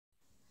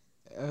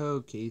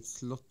Okay,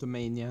 it's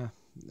Slotomania.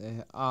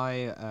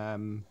 I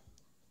am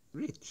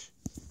rich.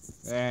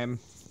 Um,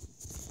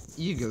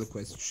 Eagle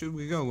quest. Should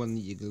we go on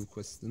Eagle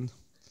quest then?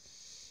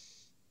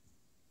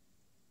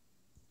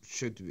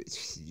 Should we?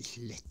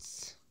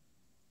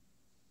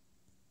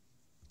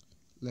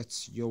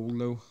 Let's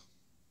YOLO.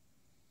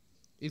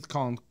 It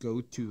can't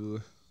go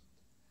to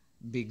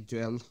big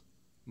duel,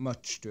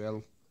 much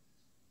duel.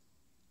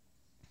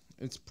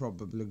 It's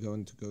probably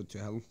going to go to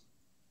hell.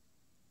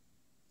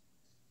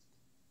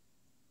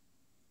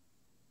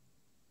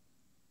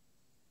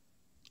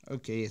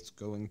 Okay, it's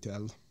going to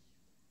hell.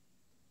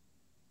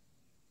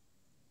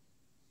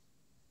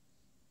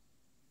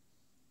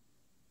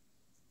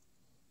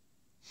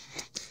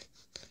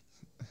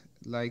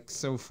 Like,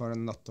 so far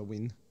not a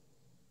win.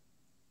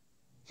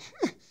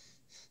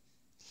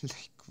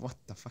 Like, what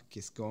the fuck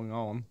is going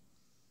on?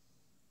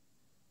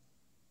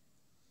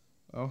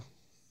 Oh.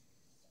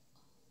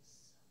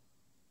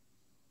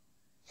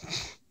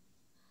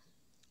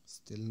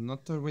 Still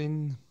not a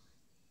win.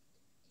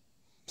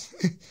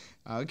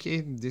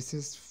 Okay, this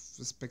is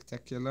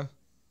spectacular.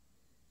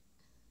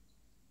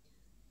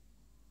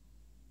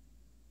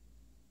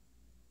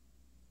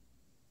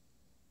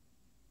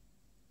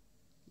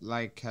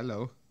 Like,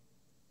 hello.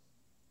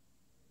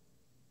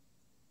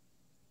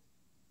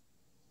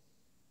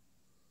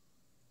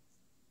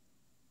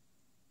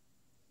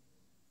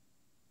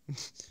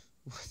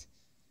 What?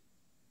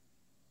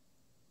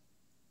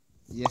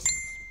 Yes.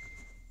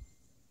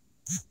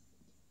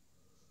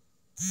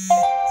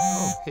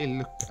 Oh, hey,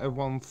 look, I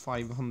won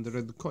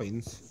 500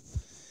 coins.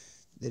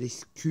 That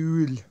is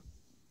cool.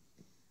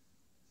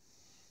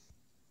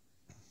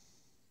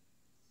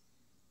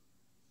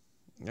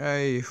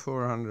 Hey,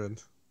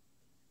 400.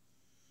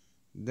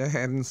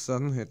 Damn,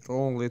 son, it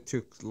only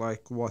took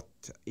like, what,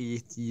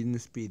 18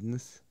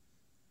 spins?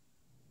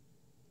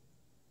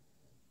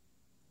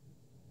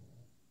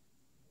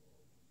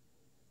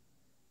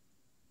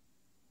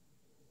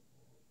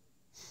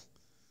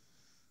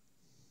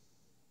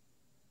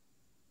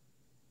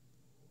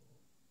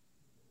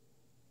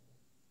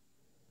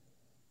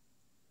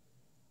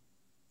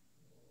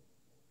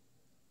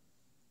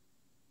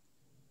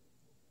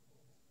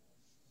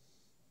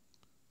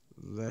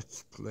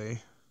 Let's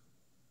play.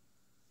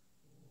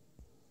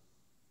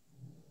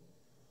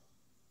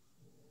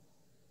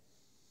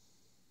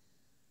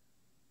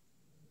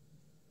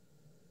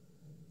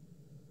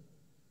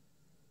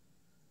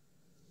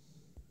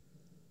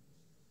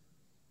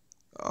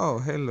 Oh,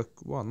 hey,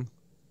 look, one.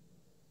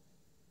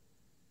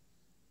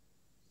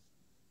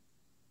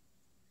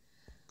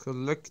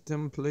 Collect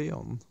and play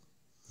on.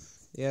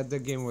 Yeah, the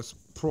game was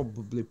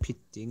probably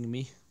pitying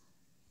me.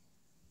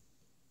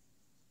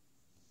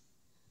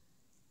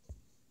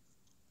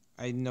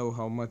 I know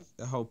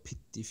how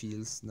pity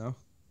feels now.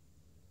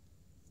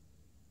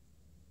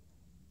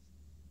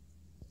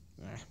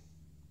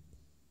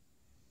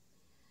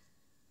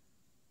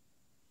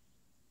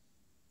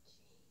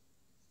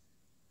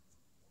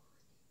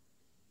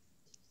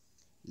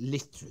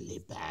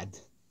 Literally bad.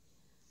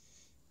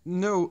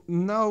 No,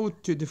 now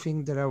to the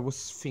thing that I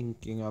was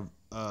thinking of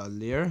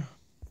earlier.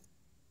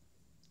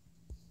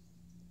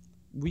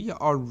 We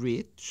are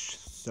rich,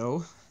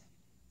 so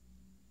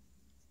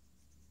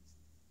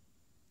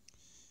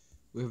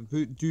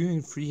we're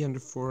doing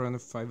 300,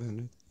 400,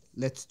 500.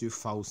 Let's do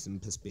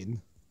 1,000 per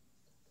spin.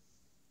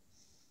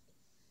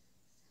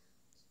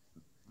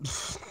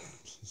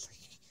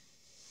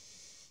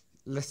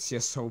 Let's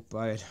just hope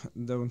I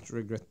don't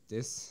regret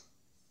this.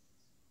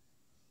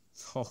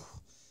 Oh.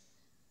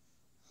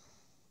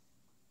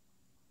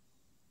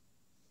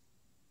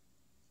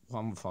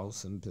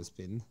 1,000 per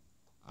spin.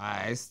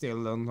 I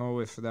still don't know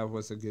if that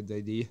was a good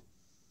idea.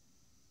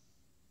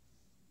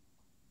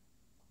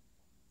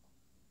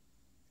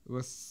 It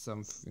was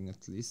something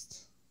at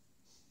least.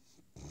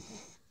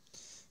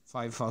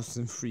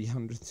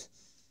 5,300.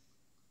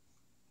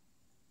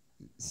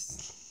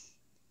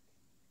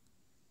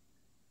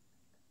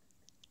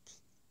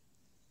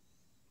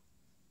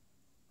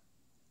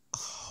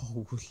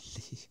 Holy.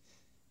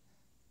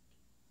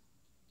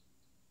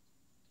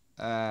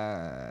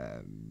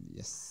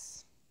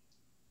 Yes.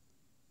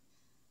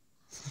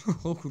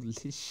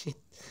 Holy shit.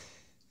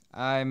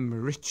 I'm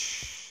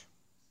rich.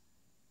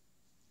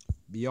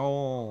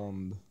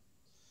 Beyond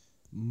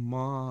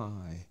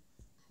my...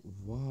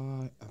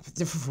 What?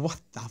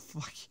 What the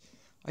fuck?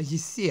 Are you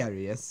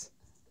serious?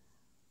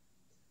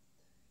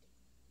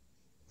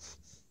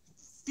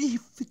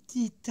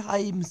 50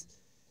 times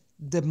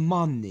the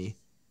money.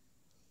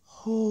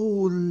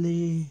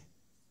 Holy...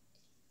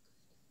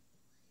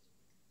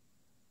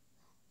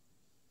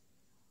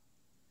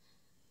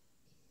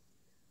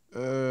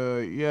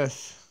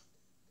 yes.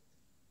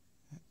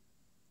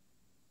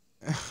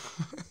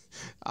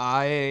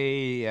 I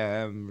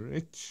am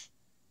rich.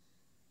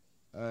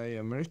 I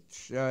am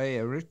rich, I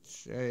am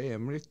rich, I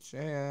am rich,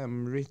 I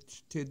am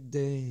rich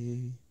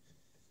today.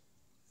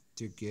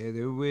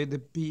 Together with the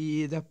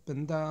beat up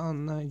and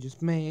down, I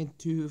just made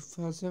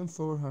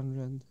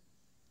 2,400.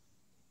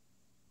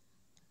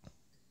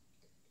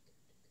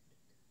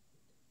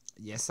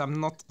 Yes, I'm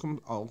not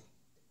oh.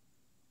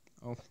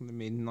 I only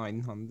made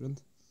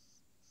 900.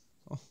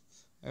 Oh,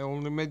 I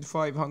only made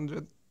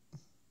 500.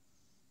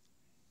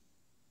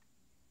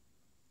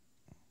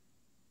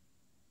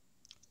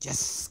 Yes,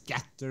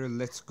 scatter.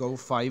 Let's go.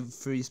 5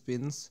 free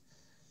spins.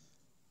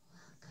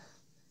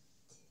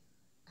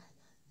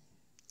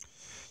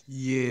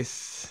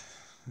 Yes.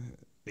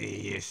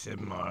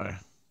 ASMR.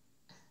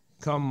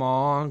 Come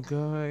on,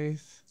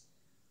 guys.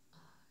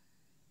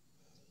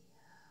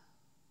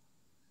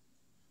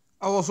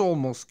 I was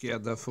almost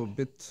scared there for a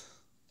bit.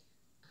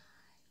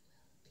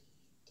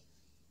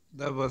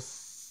 That was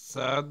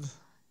sad.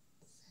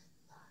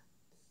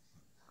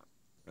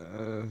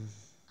 Uh,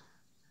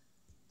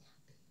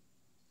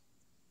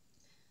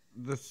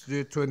 let's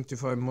do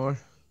 25 more.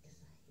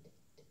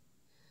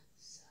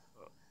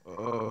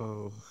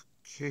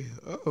 Okay.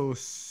 Oh,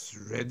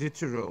 ready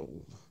to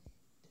roll.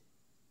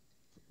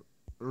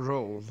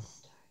 Roll.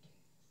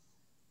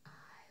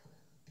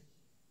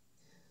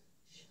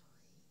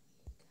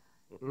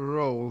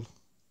 Roll.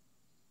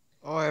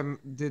 Oh, I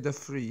did a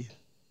free.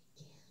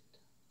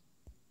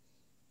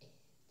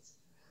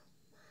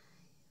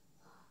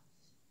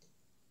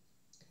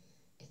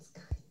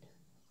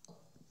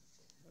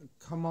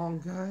 Come on,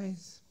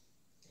 guys.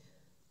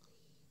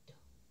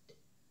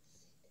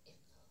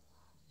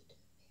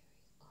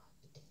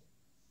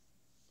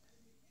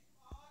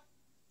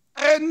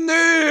 And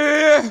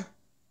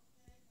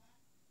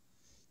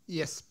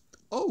yes.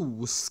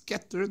 Oh,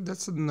 scatter.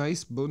 That's a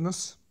nice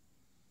bonus.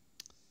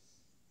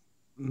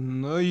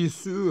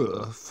 Nice.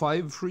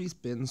 5 free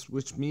spins,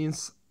 which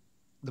means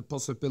the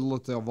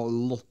possibility of a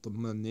lot of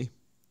money.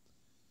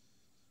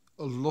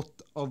 A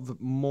lot of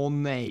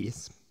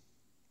monies.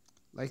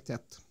 Like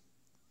that.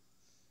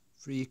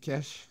 Free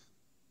cash.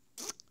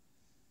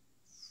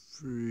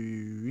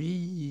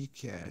 Free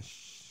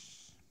cash.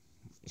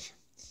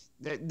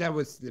 That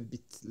was a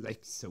bit like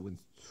so.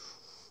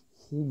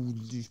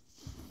 Holy.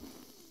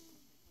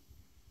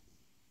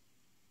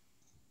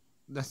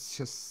 That's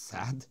just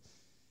sad.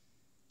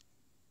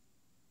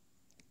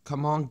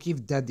 Come on,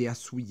 give Daddy a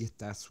sweet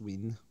ass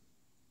win.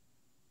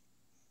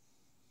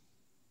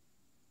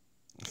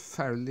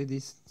 Fairly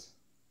decent.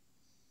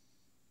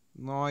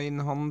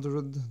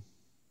 900.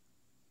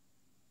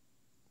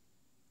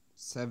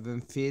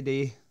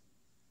 750.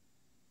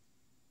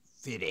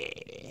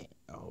 50.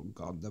 Oh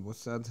god, that was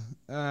sad.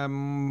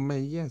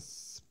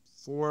 Yes.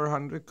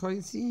 400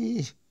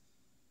 coins.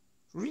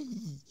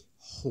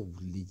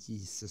 Holy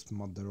Jesus,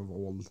 mother of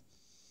all.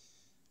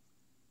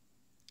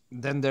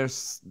 Then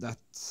there's that.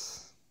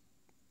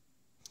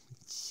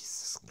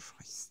 Jesus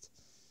Christ.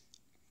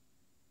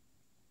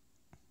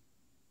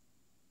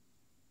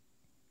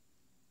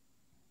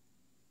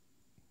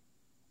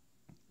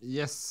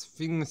 Yes,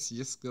 things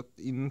just got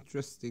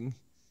interesting.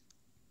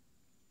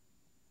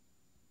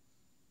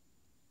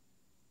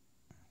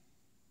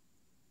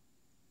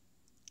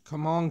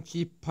 Come on,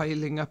 keep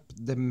piling up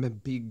them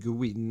big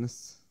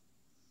wins.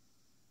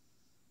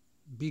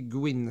 Big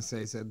wins,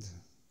 I said.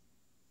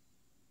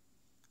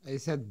 I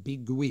said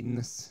big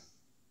wins.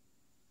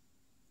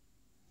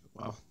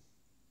 Wow.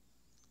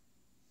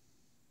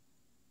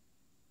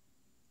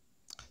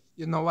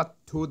 You know what?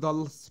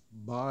 $2.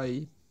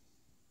 Bye.